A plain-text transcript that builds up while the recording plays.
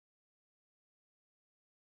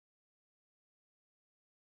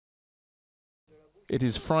It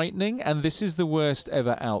is frightening, and this is the worst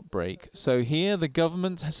ever outbreak. So here the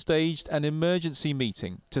government has staged an emergency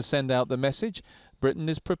meeting to send out the message Britain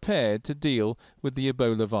is prepared to deal with the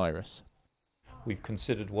Ebola virus. We've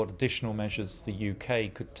considered what additional measures the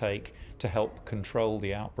UK could take to help control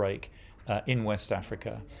the outbreak in West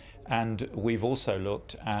Africa. And we've also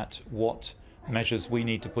looked at what measures we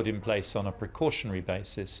need to put in place on a precautionary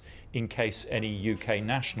basis in case any UK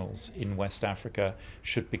nationals in West Africa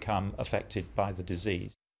should become affected by the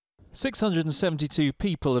disease. 672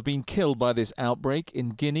 people have been killed by this outbreak in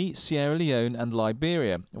Guinea, Sierra Leone and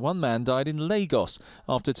Liberia. One man died in Lagos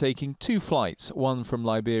after taking 2 flights, one from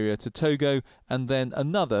Liberia to Togo and then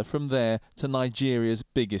another from there to Nigeria's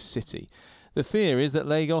biggest city. The fear is that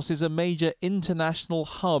Lagos is a major international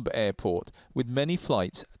hub airport with many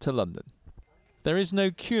flights to London. There is no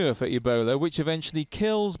cure for Ebola, which eventually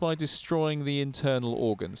kills by destroying the internal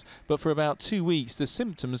organs. But for about 2 weeks, the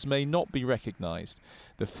symptoms may not be recognised.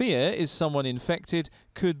 The fear is someone infected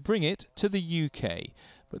could bring it to the UK.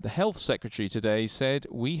 But the Health Secretary today said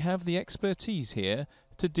we have the expertise here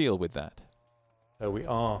to deal with that. So we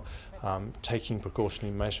are taking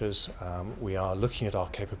precautionary measures, we are looking at our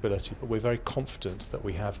capability, but we're very confident that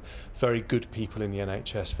we have very good people in the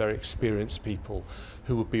NHS, very experienced people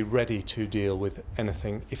who would be ready to deal with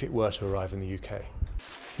anything if it were to arrive in the UK.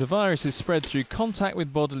 The virus is spread through contact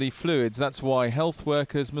with bodily fluids. That's why health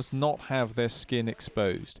workers must not have their skin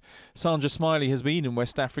exposed. Sandra Smiley has been in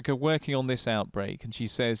West Africa working on this outbreak, and she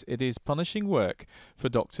says it is punishing work for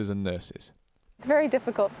doctors and nurses. It's very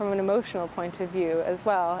difficult from an emotional point of view as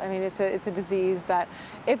well. I mean, it's a disease that,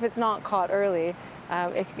 if it's not caught early,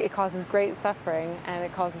 it causes great suffering and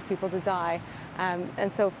it causes people to die.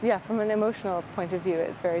 And so, yeah, from an emotional point of view,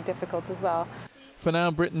 it's very difficult as well. For now,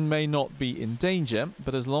 Britain may not be in danger,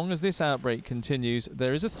 but as long as this outbreak continues,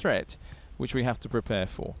 there is a threat which we have to prepare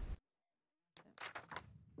for.